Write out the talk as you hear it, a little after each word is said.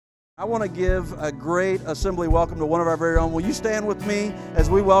I want to give a great assembly welcome to one of our very own. Will you stand with me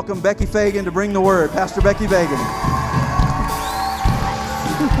as we welcome Becky Fagan to bring the word? Pastor Becky Fagan.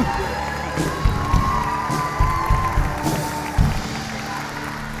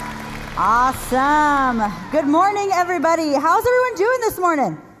 Awesome. Good morning, everybody. How's everyone doing this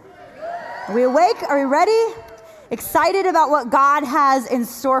morning? Are we awake? Are we ready? Excited about what God has in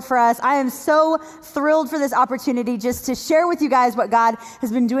store for us. I am so thrilled for this opportunity just to share with you guys what God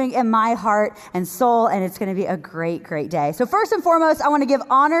has been doing in my heart and soul, and it's going to be a great, great day. So first and foremost, I want to give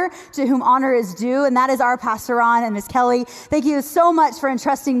honor to whom honor is due, and that is our Pastor Ron and Miss Kelly. Thank you so much for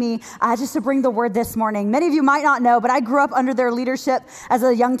entrusting me just to bring the word this morning. Many of you might not know, but I grew up under their leadership as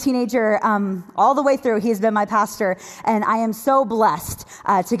a young teenager all the way through. He has been my pastor, and I am so blessed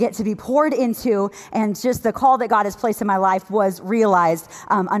to get to be poured into, and just the call that God has placed in my life was realized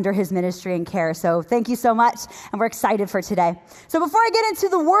under his ministry and care. So thank you so much, and we're excited for today. So before I get into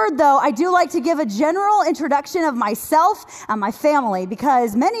the word, though, I do like to give a general introduction of myself and my family,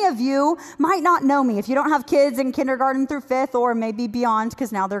 because many of you might not know me if you don't have kids in kindergarten through fifth or maybe beyond,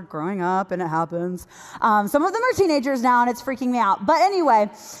 because now they're growing up and it happens. Some of them are teenagers now, and it's freaking me out. But anyway,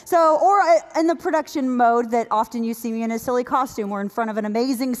 or in the production mode that often you see me in a silly costume or in front of an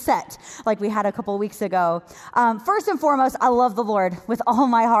amazing set like we had a couple weeks ago. First and foremost, I love the Lord with all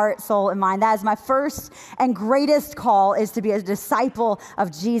my heart, soul, and mind. That is my first and greatest call, is to be a disciple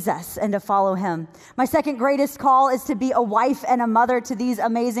of Jesus and to follow him. My second greatest call is to be a wife and a mother to these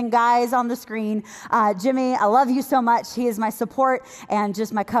amazing guys on the screen. Jimmy, I love you so much. He is my support and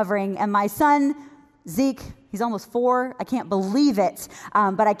just my covering. And my son, Zeke, he's almost 4. I can't believe it.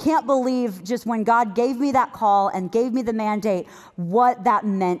 But I can't believe just when God gave me that call and gave me the mandate, what that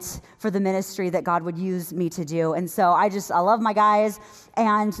meant for the ministry that God would use me to do. And so I love my guys.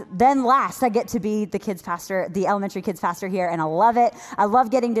 And then last, I get to be the kids pastor, the elementary kids pastor here, and I love it. I love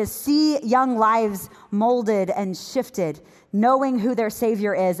getting to see young lives molded and shifted, knowing who their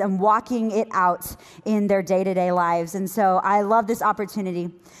Savior is and walking it out in their day-to-day lives. And so I love this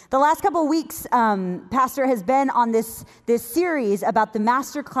opportunity. The last couple of weeks, Pastor has been on this series about the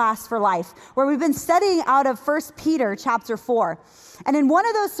Master Class for Life, where we've been studying out of 1 Peter chapter 4. And in one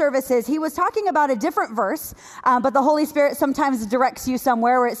of those services, he was talking about a different verse, but the Holy Spirit sometimes directs you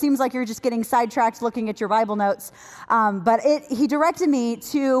somewhere where it seems like you're just getting sidetracked looking at your Bible notes. But he directed me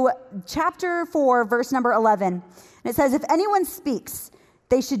to chapter 4, verse number 11. And it says, "If anyone speaks,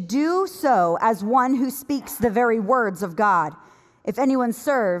 they should do so as one who speaks the very words of God. If anyone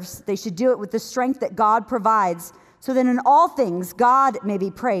serves, they should do it with the strength that God provides, so that in all things God may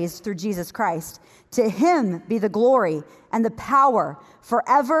be praised through Jesus Christ. To him be the glory and the power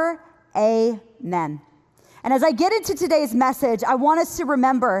forever. Amen." And as I get into today's message, I want us to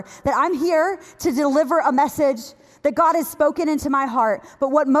remember that I'm here to deliver a message that God has spoken into my heart.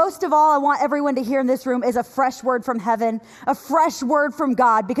 But what most of all I want everyone to hear in this room is a fresh word from heaven, a fresh word from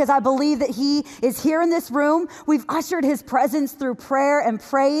God, because I believe that he is here in this room. We've ushered his presence through prayer and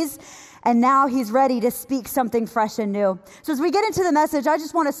praise, and now he's ready to speak something fresh and new. So as we get into the message, I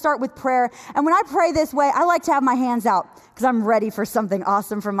just want to start with prayer. And when I pray this way, I like to have my hands out because I'm ready for something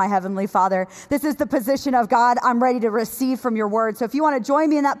awesome from my Heavenly Father. This is the position of God. I'm ready to receive from your word. So if you want to join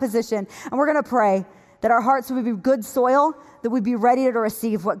me in that position, and we're going to pray that our hearts would be good soil, that we'd be ready to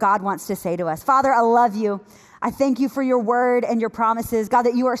receive what God wants to say to us. Father, I love you. I thank you for your word and your promises. God,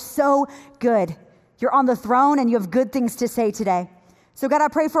 that you are so good. You're on the throne and you have good things to say today. So God, I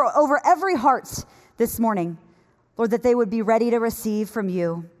pray for over every heart this morning, Lord, that they would be ready to receive from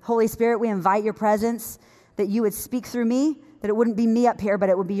you. Holy Spirit, we invite your presence, that you would speak through me, that it wouldn't be me up here, but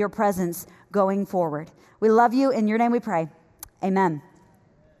it would be your presence going forward. We love you. In your name we pray. Amen.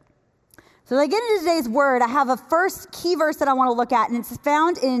 So as I get into today's word, I have a first key verse that I want to look at, and it's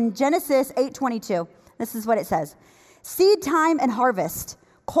found in Genesis 8:22. This is what it says. "Seed time and harvest,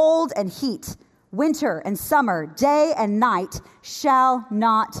 cold and heat, winter and summer, day and night shall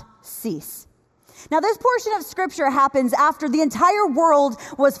not cease." Now, this portion of scripture happens after the entire world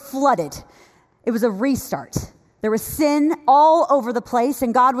was flooded. It was a restart. There was sin all over the place,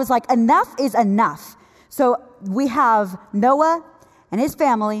 and God was like, enough is enough. So we have Noah and his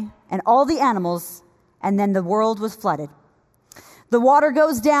family and all the animals, and then the world was flooded. The water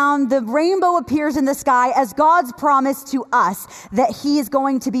goes down, the rainbow appears in the sky as God's promise to us that he is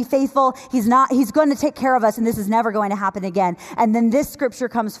going to be faithful. He's going to take care of us, and this is never going to happen again. And then this scripture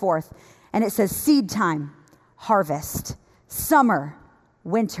comes forth, and it says seed time, harvest, summer,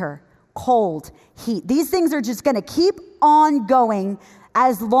 winter, cold, heat. These things are just going to keep on going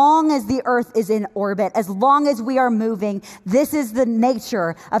as long as the earth is in orbit, as long as we are moving. This is the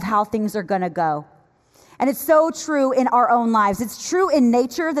nature of how things are going to go. And it's so true in our own lives. It's true in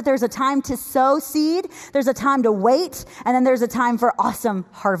nature that there's a time to sow seed, there's a time to wait, and then there's a time for awesome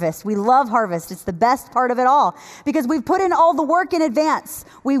harvest. We love harvest. It's the best part of it all because we've put in all the work in advance.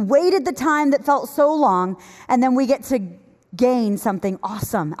 We waited the time that felt so long, and then we get to gain something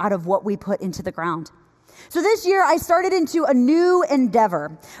awesome out of what we put into the ground. So this year, I started into a new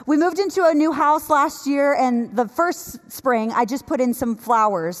endeavor. We moved into a new house last year, and the first spring, I just put in some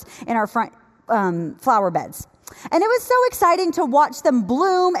flowers in our front flower beds. And it was so exciting to watch them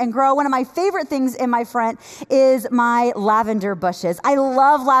bloom and grow. One of my favorite things in my front is my lavender bushes. I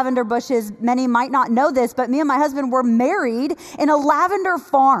love lavender bushes. Many might not know this, but me and my husband were married in a lavender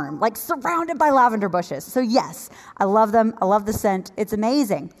farm, like surrounded by lavender bushes. So yes, I love them. I love the scent. It's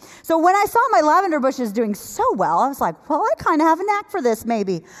amazing. So when I saw my lavender bushes doing so well, I was like, well, I kind of have a knack for this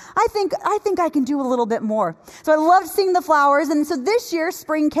maybe. I think I can do a little bit more. So I loved seeing the flowers. And so this year,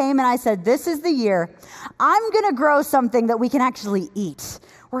 spring came, and I said, this is the year I'm going to grow something that we can actually eat.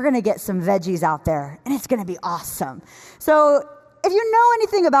 We're going to get some veggies out there, and it's going to be awesome. So if you know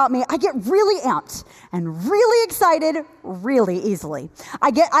anything about me, I get really amped and really excited really easily.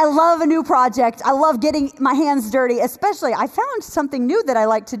 I love a new project. I love getting my hands dirty, especially I found something new that I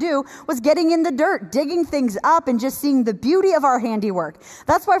like to do was getting in the dirt, digging things up and just seeing the beauty of our handiwork.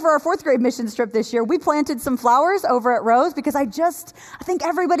 That's why for our 4th grade missions trip this year, we planted some flowers over at Rose because I think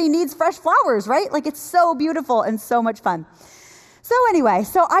everybody needs fresh flowers, right? Like it's so beautiful and so much fun. So anyway,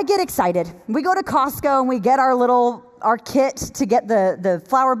 I get excited. We go to Costco and we get our kit to get the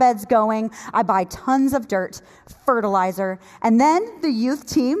flower beds going. I buy tons of dirt, fertilizer, and then the youth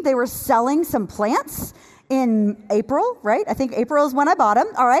team, they were selling some plants in April, right? I think April is when I bought them,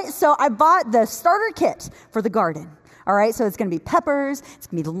 all right? So I bought the starter kit for the garden. All right, so it's going to be peppers, it's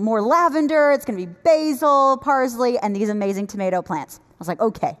going to be more lavender, it's going to be basil, parsley, and these amazing tomato plants. I was like,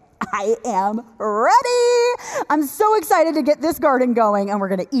 okay, I am ready. I'm so excited to get this garden going, and we're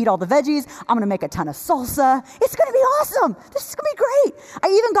going to eat all the veggies. I'm going to make a ton of salsa. It's going to be awesome. This is going to be great.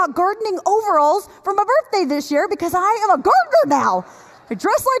 I even got gardening overalls for my birthday this year because I am a gardener now. I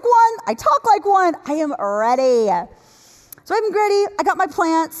dress like one. I talk like one. I am ready. So I'm ready. I got my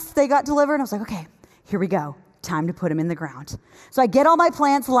plants. They got delivered. And I was like, okay, here we go. Time to put them in the ground. So I get all my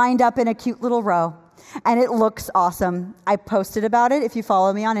plants lined up in a cute little row. And it looks awesome. I posted about it if you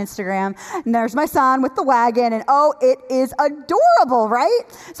follow me on Instagram. And there's my son with the wagon. And oh, it is adorable, right?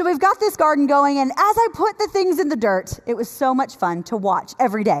 So we've got this garden going. And as I put the things in the dirt, it was so much fun to watch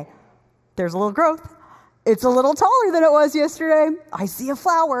every day. There's a little growth. It's a little taller than it was yesterday. I see a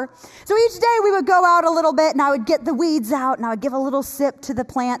flower. So each day we would go out a little bit and I would get the weeds out and I would give a little sip to the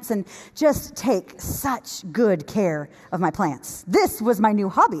plants and just take such good care of my plants. This was my new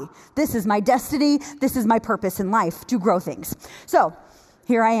hobby. This is my destiny. This is my purpose in life, to grow things. So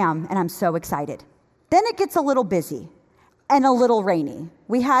here I am and I'm so excited. Then it gets a little busy and a little rainy.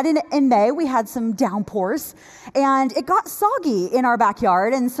 We had in May, we had some downpours and it got soggy in our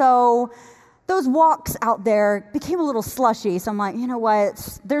backyard. And so those walks out there became a little slushy. So I'm like, you know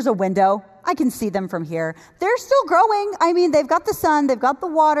what? There's a window. I can see them from here. They're still growing. I mean, they've got the sun, they've got the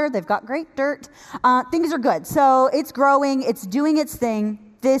water, they've got great dirt. Things are good. So it's growing, it's doing its thing.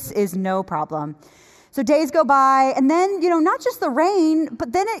 This is no problem. So days go by, and then, not just the rain,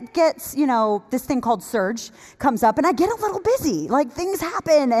 but then it gets, this thing called surge comes up, and I get a little busy. Like, things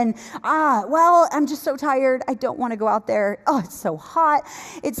happen, and, I'm just so tired. I don't want to go out there. Oh, it's so hot.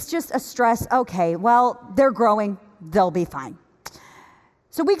 It's just a stress. Okay, well, they're growing. They'll be fine.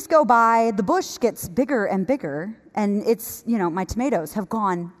 So weeks go by, the bush gets bigger and bigger, and it's, my tomatoes have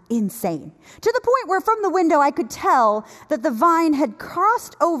gone insane. To the point where from the window I could tell that the vine had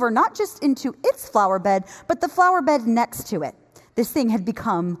crossed over not just into its flower bed, but the flower bed next to it. This thing had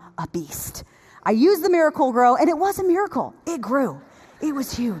become a beast. I used the Miracle Grow, and it was a miracle. It grew. It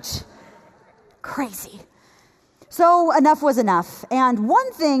was huge. Crazy. So enough was enough. And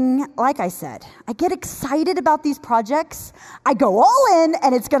one thing, like I said, I get excited about these projects. I go all in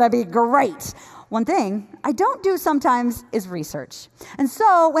and it's going to be great. One thing I don't do sometimes is research. And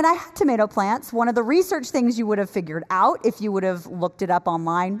so when I had tomato plants, one of the research things you would have figured out if you would have looked it up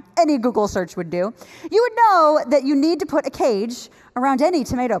online, any Google search would do, you would know that you need to put a cage around any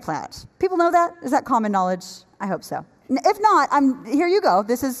tomato plant. People know that? Is that common knowledge? I hope so. If not, here you go.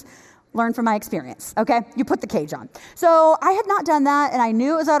 This is learn from my experience, okay? You put the cage on. So I had not done that, and I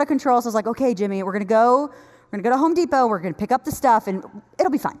knew it was out of control, so I was like, okay, Jimmy, we're gonna go to Home Depot, we're gonna pick up the stuff, and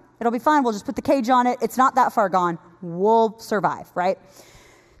it'll be fine. It'll be fine, we'll just put the cage on it. It's not that far gone. We'll survive, right?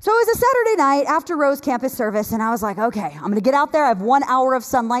 So it was a Saturday night after Rose campus service, and I was like, okay, I'm going to get out there. I have 1 hour of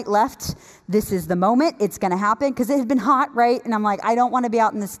sunlight left. This is the moment. It's going to happen because it had been hot, right? And I'm like, I don't want to be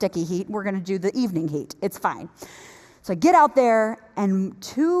out in the sticky heat. We're going to do the evening heat. It's fine. So I get out there, and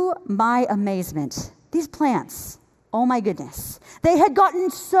to my amazement, these plants, oh my goodness, they had gotten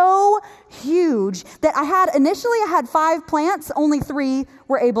so huge that I had 5 plants, only 3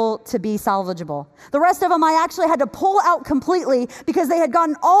 were able to be salvageable. The rest of them I actually had to pull out completely because they had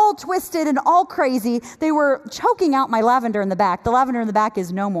gotten all twisted and all crazy. They were choking out my lavender in the back. The lavender in the back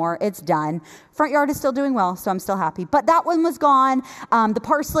is no more. It's done. Front yard is still doing well, so I'm still happy. But that one was gone. The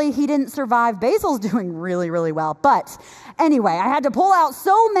parsley, he didn't survive. Basil's doing really, really well. But anyway, I had to pull out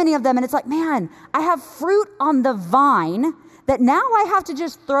so many of them, and it's like, man, I have fruit on the vine that now I have to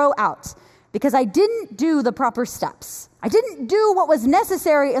just throw out because I didn't do the proper steps. I didn't do what was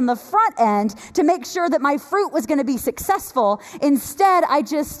necessary in the front end to make sure that my fruit was going to be successful. Instead, I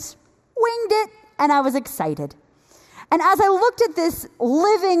just winged it, and I was excited. And as I looked at this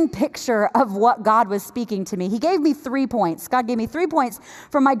living picture of what God was speaking to me, he gave me 3 points. God gave me 3 points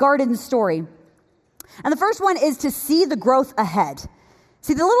from my garden story. And the first one is to see the growth ahead.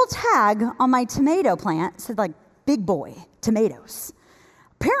 See, the little tag on my tomato plant said like, big boy tomatoes.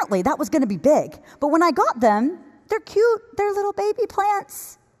 Apparently that was going to be big. But when I got them, they're cute. They're little baby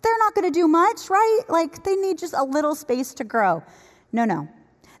plants. They're not going to do much, right? Like they need just a little space to grow. No.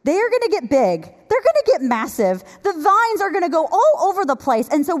 They are going to get big. They're going to get massive. The vines are going to go all over the place.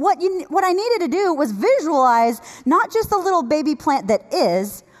 And so what I needed to do was visualize not just the little baby plant that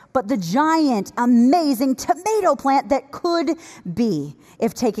is, but the giant, amazing tomato plant that could be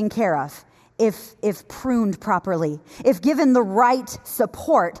if taken care of, if pruned properly, if given the right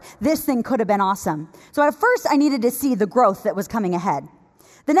support. This thing could have been awesome. So at first, I needed to see the growth that was coming ahead.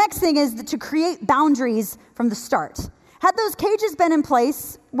 The next thing is to create boundaries from the start. Had those cages been in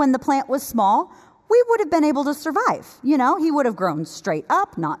place when the plant was small, we would have been able to survive. You know, he would have grown straight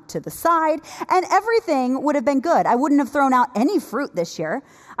up, not to the side, and everything would have been good. I wouldn't have thrown out any fruit this year.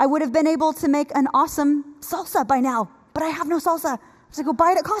 I would have been able to make an awesome salsa by now, but I have no salsa. I have to go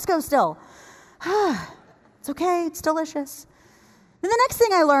buy it at Costco still. It's okay, it's delicious. Then the next thing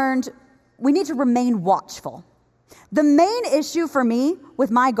I learned, we need to remain watchful. The main issue for me with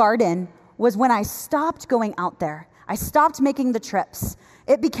my garden was when I stopped going out there. I stopped making the trips.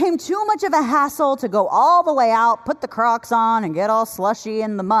 It became too much of a hassle to go all the way out, put the Crocs on, and get all slushy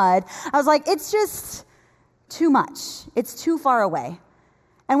in the mud. I was like, it's just too much. It's too far away.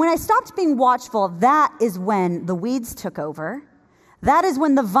 And when I stopped being watchful, that is when the weeds took over. That is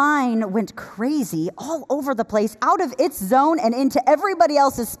when the vine went crazy all over the place, out of its zone and into everybody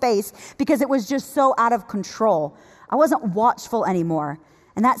else's space because it was just so out of control. I wasn't watchful anymore.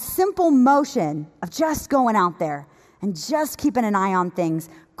 And that simple motion of just going out there and just keeping an eye on things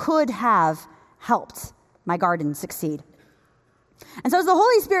could have helped my garden succeed. And so as the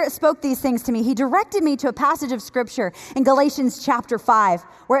Holy Spirit spoke these things to me, he directed me to a passage of scripture in Galatians chapter 5,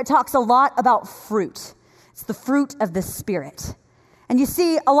 where it talks a lot about fruit. It's the fruit of the Spirit. And you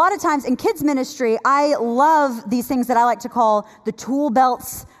see, a lot of times in kids ministry, I love these things that I like to call the tool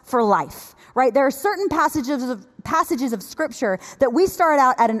belts for life, right? There are certain passages of scripture that we start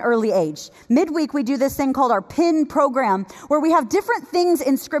out at an early age. Midweek, we do this thing called our PIN program, where we have different things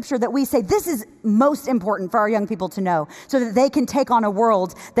in scripture that we say, this is most important for our young people to know, so that they can take on a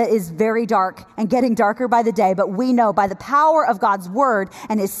world that is very dark and getting darker by the day, but we know by the power of God's word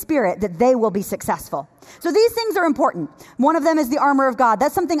and his spirit that they will be successful. So these things are important. One of them is the armor of God.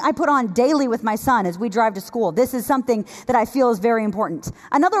 That's something I put on daily with my son as we drive to school. This is something that I feel is very important.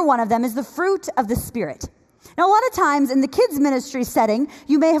 Another one of them is the fruit of the Spirit. Now, a lot of times in the kids' ministry setting,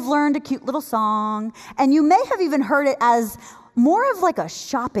 you may have learned a cute little song, and you may have even heard it as more of like a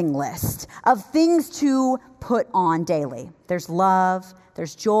shopping list of things to put on daily. There's love,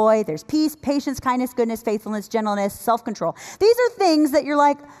 there's joy, there's peace, patience, kindness, goodness, faithfulness, gentleness, self-control. These are things that you're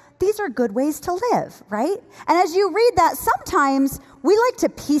like, these are good ways to live, right? And as you read that, sometimes we like to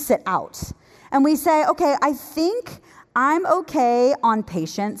piece it out. And we say, okay, I think I'm okay on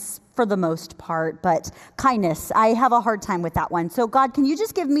patience for the most part, but kindness, I have a hard time with that one. So God, can you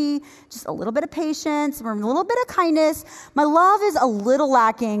just give me just a little bit of patience, or a little bit of kindness? My love is a little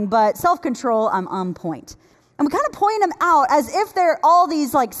lacking, but self-control, I'm on point. And we kind of point them out as if they're all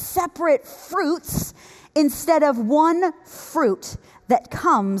these like separate fruits instead of one fruit that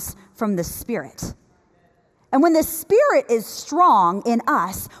comes from the Spirit. And when the Spirit is strong in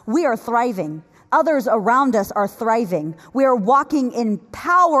us, we are thriving. Others around us are thriving. We are walking in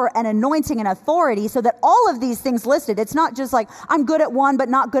power and anointing and authority so that all of these things listed, it's not just like, I'm good at one but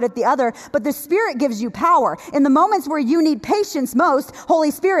not good at the other, but the Spirit gives you power. In the moments where you need patience most,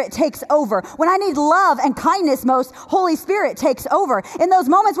 Holy Spirit takes over. When I need love and kindness most, Holy Spirit takes over. In those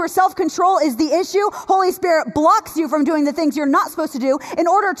moments where self-control is the issue, Holy Spirit blocks you from doing the things you're not supposed to do in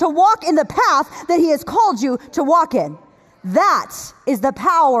order to walk in the path that He has called you to walk in. That is the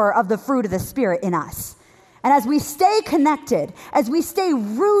power of the fruit of the Spirit in us. And as we stay connected, as we stay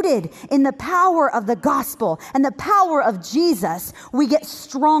rooted in the power of the gospel and the power of Jesus, we get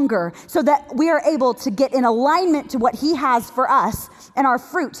stronger so that we are able to get in alignment to what He has for us, and our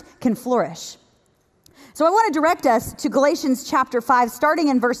fruit can flourish. So I want to direct us to Galatians chapter 5, starting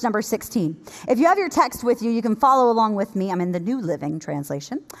in verse number 16. If you have your text with you, you can follow along with me. I'm in the New Living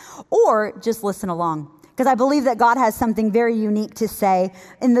Translation, or just listen along, because I believe that God has something very unique to say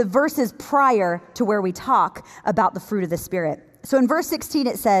in the verses prior to where we talk about the fruit of the Spirit. So in verse 16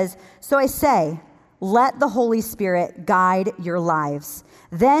 it says, "So I say, let the Holy Spirit guide your lives.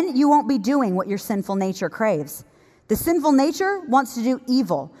 Then you won't be doing what your sinful nature craves. The sinful nature wants to do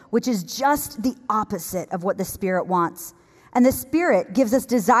evil, which is just the opposite of what the Spirit wants. And the Spirit gives us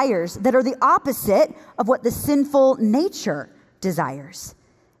desires that are the opposite of what the sinful nature desires.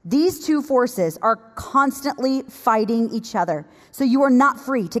 These two forces are constantly fighting each other. So you are not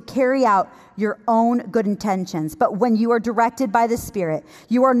free to carry out your own good intentions. But when you are directed by the Spirit,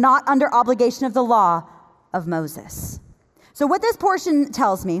 you are not under obligation of the law of Moses." So what this portion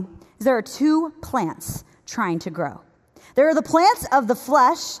tells me is there are two plants trying to grow. There are the plants of the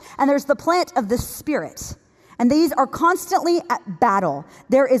flesh, and there's the plant of the Spirit. And these are constantly at battle.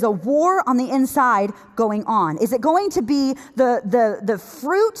 There is a war on the inside going on. Is it going to be the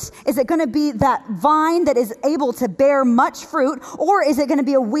fruit? Is it going to be that vine that is able to bear much fruit? Or is it going to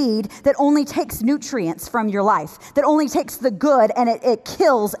be a weed that only takes nutrients from your life, that only takes the good and it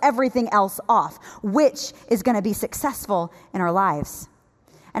kills everything else off? Which is going to be successful in our lives?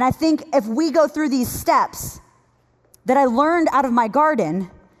 And I think if we go through these steps that I learned out of my garden,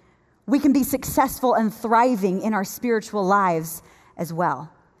 we can be successful and thriving in our spiritual lives as well.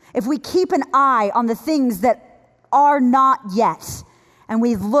 If we keep an eye on the things that are not yet, and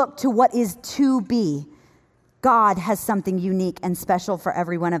we look to what is to be, God has something unique and special for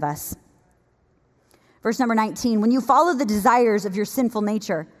every one of us. Verse number 19, when you follow the desires of your sinful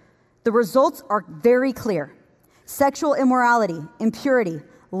nature, the results are very clear. Sexual immorality, impurity,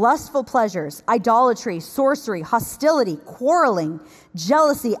 lustful pleasures, idolatry, sorcery, hostility, quarreling,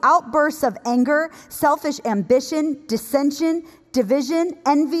 jealousy, outbursts of anger, selfish ambition, dissension, division,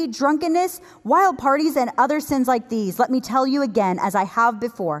 envy, drunkenness, wild parties, and other sins like these. Let me tell you again, as I have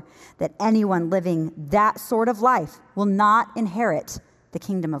before, that anyone living that sort of life will not inherit the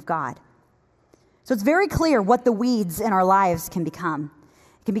kingdom of God. So it's very clear what the weeds in our lives can become.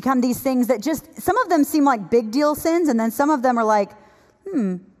 It can become these things that just, some of them seem like big deal sins, and then some of them are like,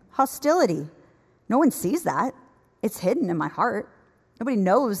 hostility. No one sees that. It's hidden in my heart. Nobody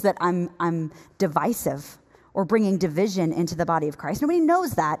knows that I'm divisive or bringing division into the body of Christ. Nobody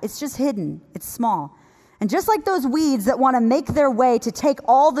knows that. It's just hidden. It's small. And just like those weeds that want to make their way to take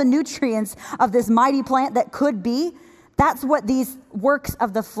all the nutrients of this mighty plant that could be, that's what these works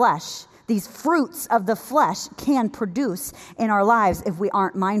of the flesh, these fruits of the flesh can produce in our lives if we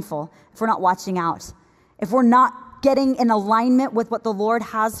aren't mindful, if we're not watching out, if we're not getting in alignment with what the Lord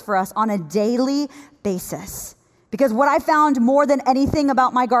has for us on a daily basis. Because what I found more than anything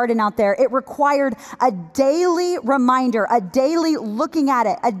about my garden out there, it required a daily reminder, a daily looking at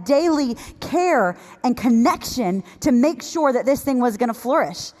it, a daily care and connection to make sure that this thing was going to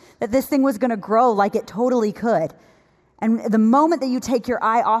flourish, that this thing was going to grow like it totally could. And the moment that you take your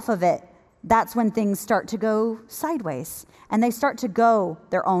eye off of it, that's when things start to go sideways and they start to go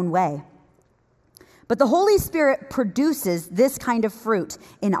their own way. But the Holy Spirit produces this kind of fruit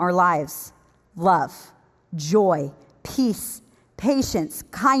in our lives: love, joy, peace, patience,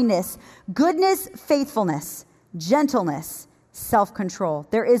 kindness, goodness, faithfulness, gentleness, self-control.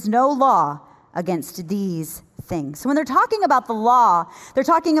 There is no law against these things. So when they're talking about the law, they're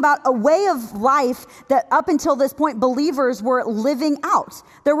talking about a way of life that up until this point believers were living out.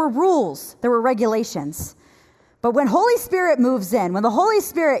 There were rules, there were regulations. But when Holy Spirit moves in, when the Holy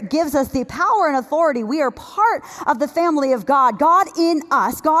Spirit gives us the power and authority, we are part of the family of God, God in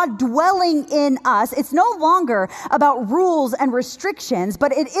us, God dwelling in us. It's no longer about rules and restrictions,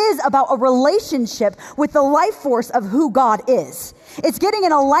 but it is about a relationship with the life force of who God is. It's getting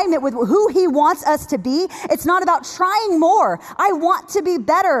in alignment with who he wants us to be. It's not about trying more. I want to be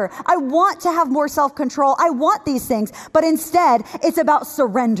better. I want to have more self-control. I want these things. But instead, it's about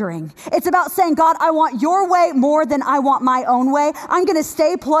surrendering. It's about saying, God, I want your way more than I want my own way. I'm going to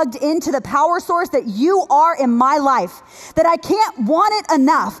stay plugged into the power source that you are in my life, that I can't want it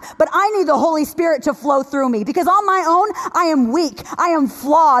enough, but I need the Holy Spirit to flow through me, because on my own, I am weak. I am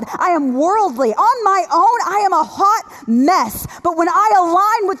flawed. I am worldly. On my own, I am a hot mess. But when I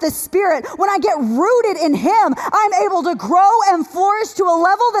align with the Spirit, when I get rooted in him, I'm able to grow and flourish to a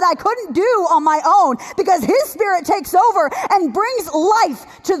level that I couldn't do on my own, because his Spirit takes over and brings life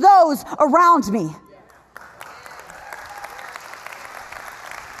to those around me.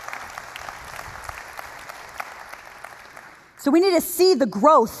 So we need to see the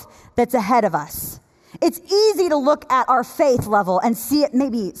growth that's ahead of us. It's easy to look at our faith level and see it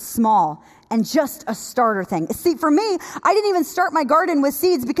maybe small and just a starter thing. See, for me, I didn't even start my garden with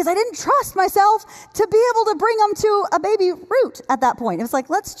seeds because I didn't trust myself to be able to bring them to a baby root at that point. It was like,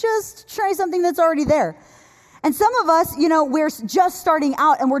 let's just try something that's already there. And some of us, we're just starting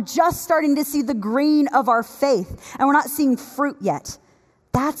out and we're just starting to see the green of our faith and we're not seeing fruit yet.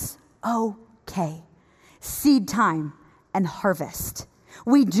 That's okay. Seed time and harvest.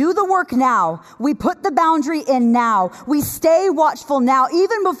 We do the work now. We put the boundary in now. We stay watchful now,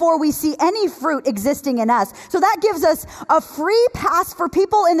 even before we see any fruit existing in us. So that gives us a free pass for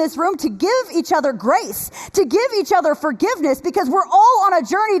people in this room to give each other grace, to give each other forgiveness, because we're all on a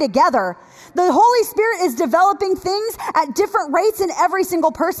journey together. The Holy Spirit is developing things at different rates in every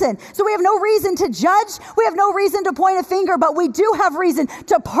single person. So we have no reason to judge. We have no reason to point a finger, but we do have reason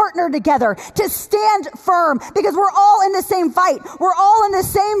to partner together, to stand firm, because we're all in the same fight. We're all in the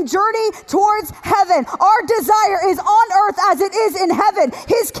same journey towards heaven. Our desire is on earth as it is in heaven.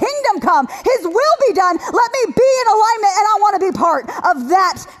 His kingdom come. His will be done. Let me be in alignment, and I want to be part of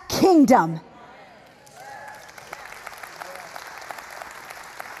that kingdom.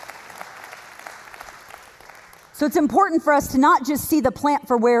 So it's important for us to not just see the plant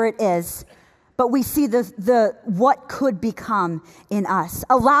for where it is, but we see the what could become in us.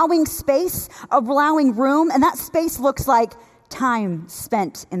 Allowing space, allowing room, and that space looks like time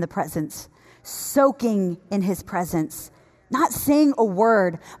spent in the presence, soaking in his presence, not saying a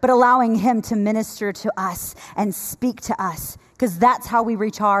word, but allowing him to minister to us and speak to us, because that's how we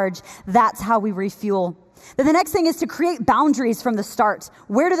recharge. That's how we refuel. Then the next thing is to create boundaries from the start.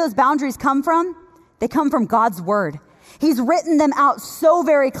 Where do those boundaries come from? They come from God's word. He's written them out so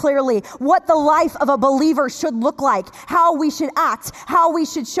very clearly, what the life of a believer should look like, how we should act, how we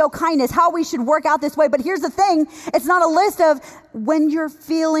should show kindness, how we should work out this way. But here's the thing. It's not a list of when you're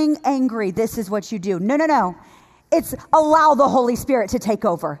feeling angry, this is what you do. No. It's allow the Holy Spirit to take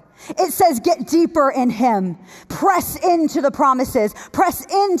over. It says get deeper in him. Press into the promises. Press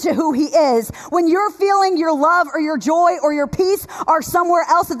into who he is. When you're feeling your love or your joy or your peace are somewhere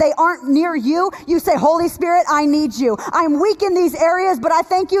else, that they aren't near you, you say, Holy Spirit, I need you. I'm weak in these areas, but I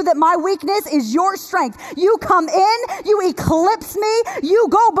thank you that my weakness is your strength. You come in, you eclipse me, you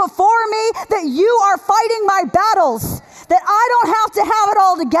go before me, that you are fighting my battles, that I don't have to have it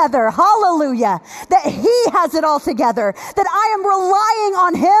all together. Hallelujah. That he has it all together, that I am relying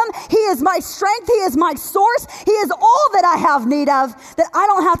on him. He is my strength. He is my source. He is all that I have need of, that I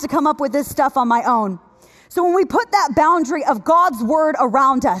don't have to come up with this stuff on my own. So when we put that boundary of God's word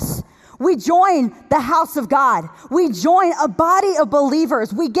around us, we join the house of God. We join a body of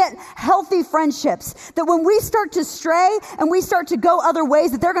believers. We get healthy friendships, that when we start to stray and we start to go other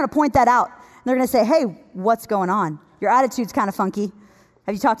ways, that they're going to point that out. And they're going to say, hey, what's going on? Your attitude's kind of funky.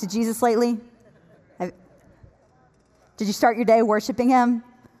 Have you talked to Jesus lately? Did you start your day worshiping him?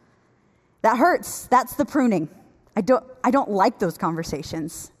 That hurts. That's the pruning. I don't like those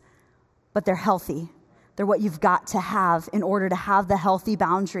conversations, but they're healthy. They're what you've got to have in order to have the healthy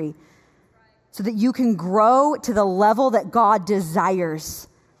boundary, so that you can grow to the level that God desires.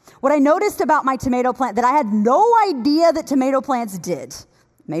 What I noticed about my tomato plant that I had no idea that tomato plants did.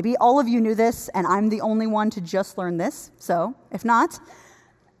 Maybe all of you knew this, and I'm the only one to just learn this. So if not,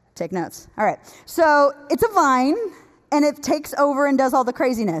 take notes. All right. So it's a vine, and it takes over and does all the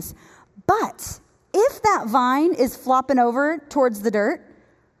craziness. But if that vine is flopping over towards the dirt,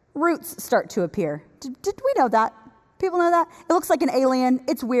 roots start to appear. Did we know that? People know that? It looks like an alien.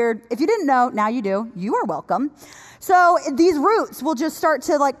 It's weird. If you didn't know, now you do. You are welcome. So these roots will just start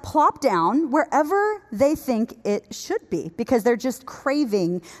to like plop down wherever they think it should be because they're just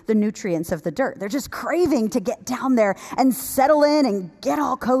craving the nutrients of the dirt. They're just craving to get down there and settle in and get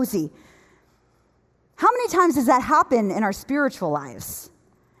all cozy. How many times does that happen in our spiritual lives?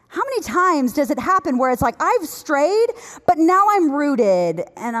 How many times does it happen where it's like, I've strayed, but now I'm rooted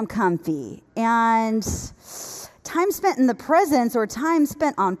and I'm comfy? And time spent in the presence or time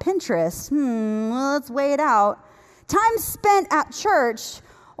spent on Pinterest, well, let's weigh it out. Time spent at church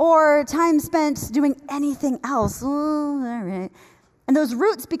or time spent doing anything else. Oh, all right. And those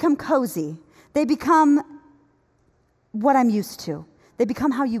roots become cozy. They become what I'm used to. They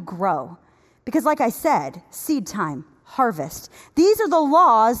become how you grow. Because like I said, seed time, harvest. These are the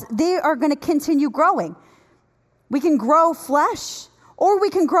laws. They are going to continue growing. We can grow flesh or we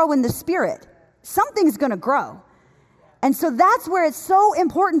can grow in the spirit. Something's going to grow. And so that's where it's so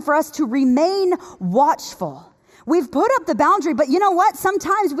important for us to remain watchful. We've put up the boundary, but you know what?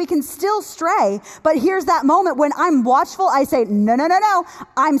 Sometimes we can still stray. But here's that moment when I'm watchful. I say, no.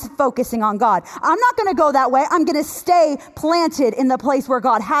 I'm focusing on God. I'm not going to go that way. I'm going to stay planted in the place where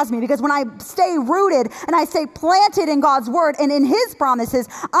God has me. Because when I stay rooted and I stay planted in God's word and in his promises,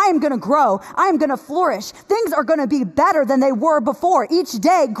 I am going to grow. I am going to flourish. Things are going to be better than they were before. Each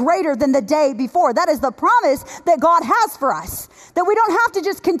day greater than the day before. That is the promise that God has for us. That we don't have to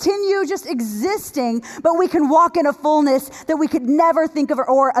just continue just existing, but we can walk in a fullness that we could never think of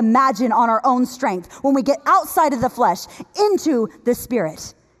or imagine on our own strength when we get outside of the flesh into the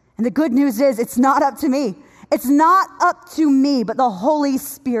spirit. And the good news is it's not up to me. It's not up to me, but the Holy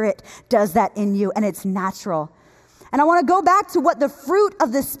Spirit does that in you, and it's natural. And I want to go back to what the fruit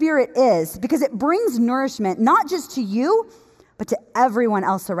of the Spirit is, because it brings nourishment, not just to you, but to everyone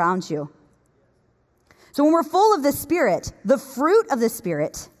else around you. So when we're full of the Spirit, the fruit of the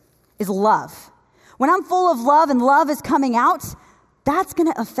Spirit is love. When I'm full of love and love is coming out, that's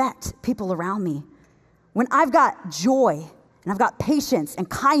going to affect people around me. When I've got joy and I've got patience and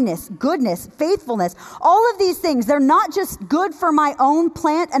kindness, goodness, faithfulness, all of these things, they're not just good for my own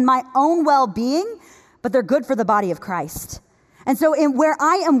plant and my own well-being, but they're good for the body of Christ. And so where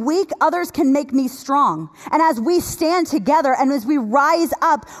I am weak, others can make me strong. And as we stand together and as we rise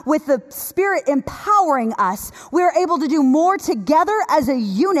up with the Spirit empowering us, we are able to do more together as a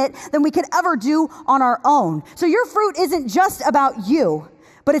unit than we could ever do on our own. So your fruit isn't just about you,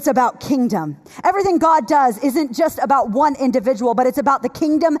 but it's about kingdom. Everything God does isn't just about one individual, but it's about the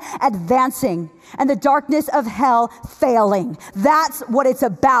kingdom advancing and the darkness of hell failing. That's what it's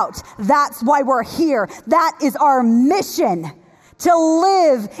about. That's why we're here. That is our mission. To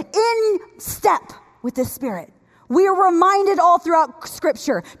live in step with the Spirit. We are reminded all throughout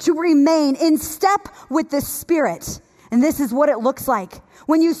Scripture to remain in step with the Spirit. And this is what it looks like.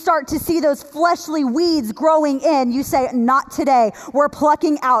 When you start to see those fleshly weeds growing in, you say, not today. We're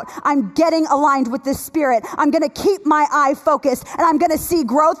plucking out. I'm getting aligned with the Spirit. I'm going to keep my eye focused, and I'm going to see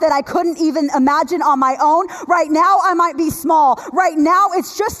growth that I couldn't even imagine on my own. Right now, I might be small. Right now,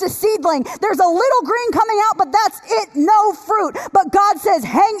 it's just a seedling. There's a little green coming out, but that's it. No fruit. But God says,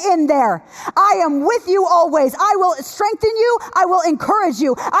 hang in there. I am with you always. I will strengthen you. I will encourage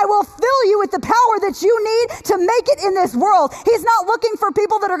you. I will fill you with the power that you need to make it in this world. He's not looking for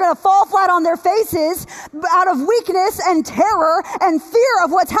people that are going to fall flat on their faces out of weakness and terror and fear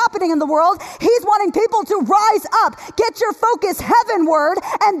of what's happening in the world. He's wanting people to rise up, get your focus heavenward,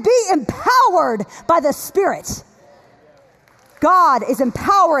 and be empowered by the Spirit. God is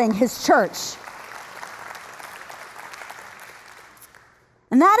empowering his church.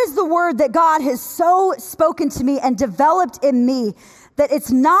 And that is the word that God has so spoken to me and developed in me, that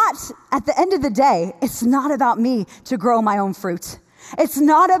it's not, at the end of the day, it's not about me to grow my own fruit. It's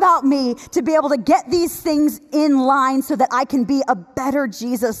not about me to be able to get these things in line so that I can be a better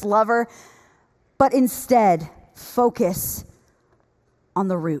Jesus lover, but instead focus on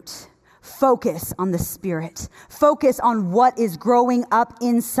the root. Focus on the Spirit. Focus on what is growing up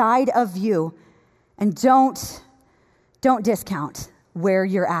inside of you. And don't discount where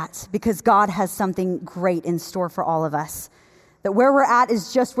you're at, because God has something great in store for all of us. That where we're at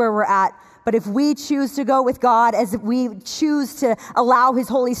is just where we're at. But if we choose to go with God, as we choose to allow his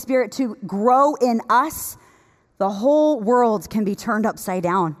Holy Spirit to grow in us, the whole world can be turned upside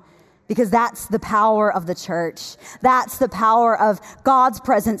down, because that's the power of the church. That's the power of God's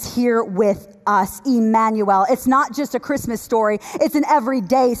presence here with us, Emmanuel. It's not just a Christmas story. It's an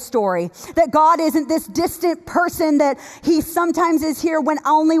everyday story. That God isn't this distant person that he sometimes is here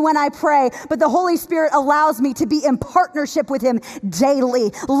only when I pray, but the Holy Spirit allows me to be in partnership with him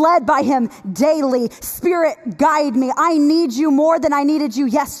daily, led by him daily. Spirit, guide me. I need you more than I needed you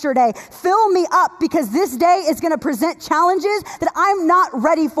yesterday. Fill me up, because this day is going to present challenges that I'm not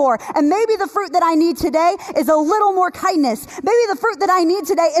ready for. And maybe the fruit that I need today is a little more kindness. Maybe the fruit that I need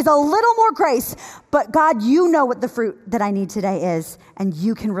today is a little more grace. But God, you know what the fruit that I need today is, and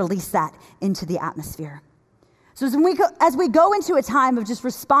you can release that into the atmosphere. So as we go into a time of just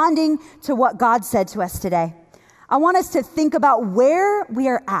responding to what God said to us today, I want us to think about where we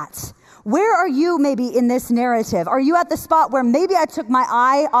are at. Where are you maybe in this narrative? Are you at the spot where maybe I took my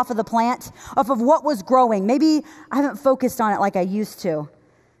eye off of the plant, off of what was growing? Maybe I haven't focused on it like I used to.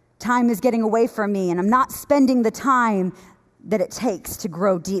 Time is getting away from me, and I'm not spending the time that it takes to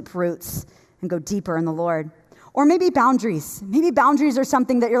grow deep roots and go deeper in the Lord. Or maybe boundaries. Maybe boundaries are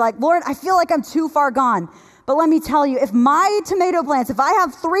something that you're like, Lord, I feel like I'm too far gone. But let me tell you, if my tomato plants, if I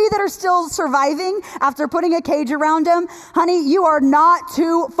have 3 that are still surviving after putting a cage around them, honey, you are not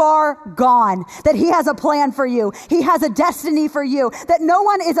too far gone. That he has a plan for you. He has a destiny for you. That no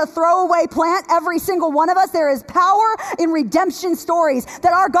one is a throwaway plant. Every single one of us, there is power in redemption stories.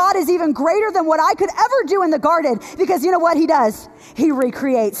 That our God is even greater than what I could ever do in the garden. Because you know what he does? He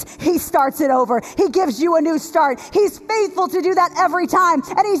recreates. He starts it over. He gives you a new start. He's faithful to do that every time.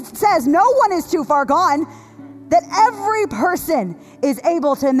 And he says no one is too far gone. That every person is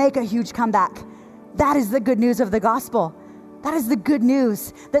able to make a huge comeback. That is the good news of the gospel. That is the good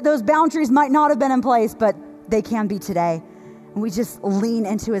news, that those boundaries might not have been in place, but they can be today. And we just lean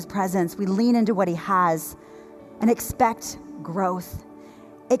into his presence. We lean into what he has and expect growth.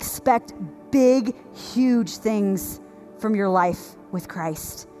 Expect big, huge things from your life with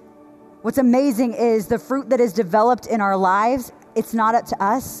Christ. What's amazing is the fruit that is developed in our lives, it's not up to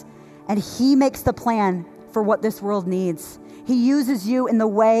us, and he makes the plan for what this world needs. He uses you in the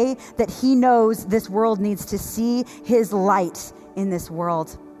way that he knows this world needs to see his light in this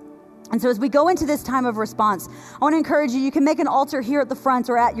world. And so as we go into this time of response, I want to encourage you can make an altar here at the front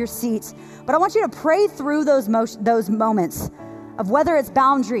or at your seat, but I want you to pray through those moments of whether it's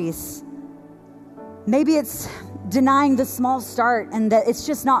boundaries, maybe it's denying the small start and that it's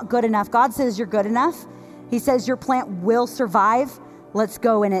just not good enough. God says you're good enough. He says your plant will survive. Let's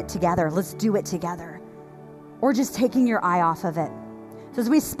go in it together. Let's do it together. Or just taking your eye off of it. So as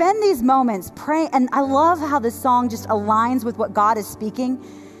we spend these moments praying, and I love how this song just aligns with what God is speaking.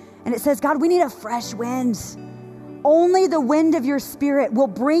 And it says, God, we need a fresh wind. Only the wind of your spirit will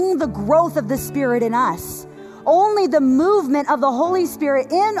bring the growth of the Spirit in us. Only the movement of the Holy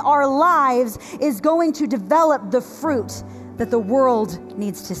Spirit in our lives is going to develop the fruit that the world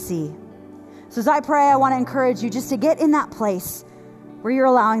needs to see. So as I pray, I want to encourage you just to get in that place where you're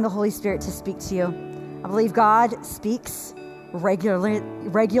allowing the Holy Spirit to speak to you. I believe God speaks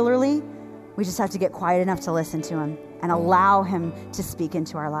regularly. We just have to get quiet enough to listen to him and allow him to speak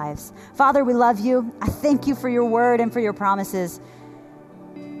into our lives. Father, we love you. I thank you for your word and for your promises.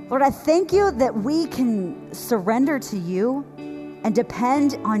 Lord, I thank you that we can surrender to you and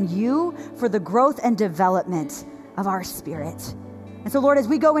depend on you for the growth and development of our spirit. And so, Lord, as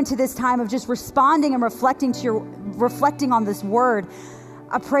we go into this time of just responding and reflecting on this word,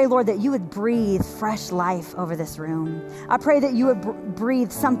 I pray, Lord, that you would breathe fresh life over this room. I pray that you would breathe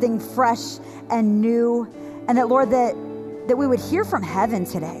something fresh and new, and that, Lord, that we would hear from heaven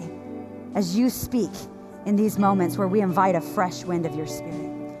today as you speak in these moments where we invite a fresh wind of your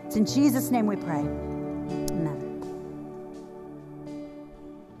Spirit. It's in Jesus' name we pray.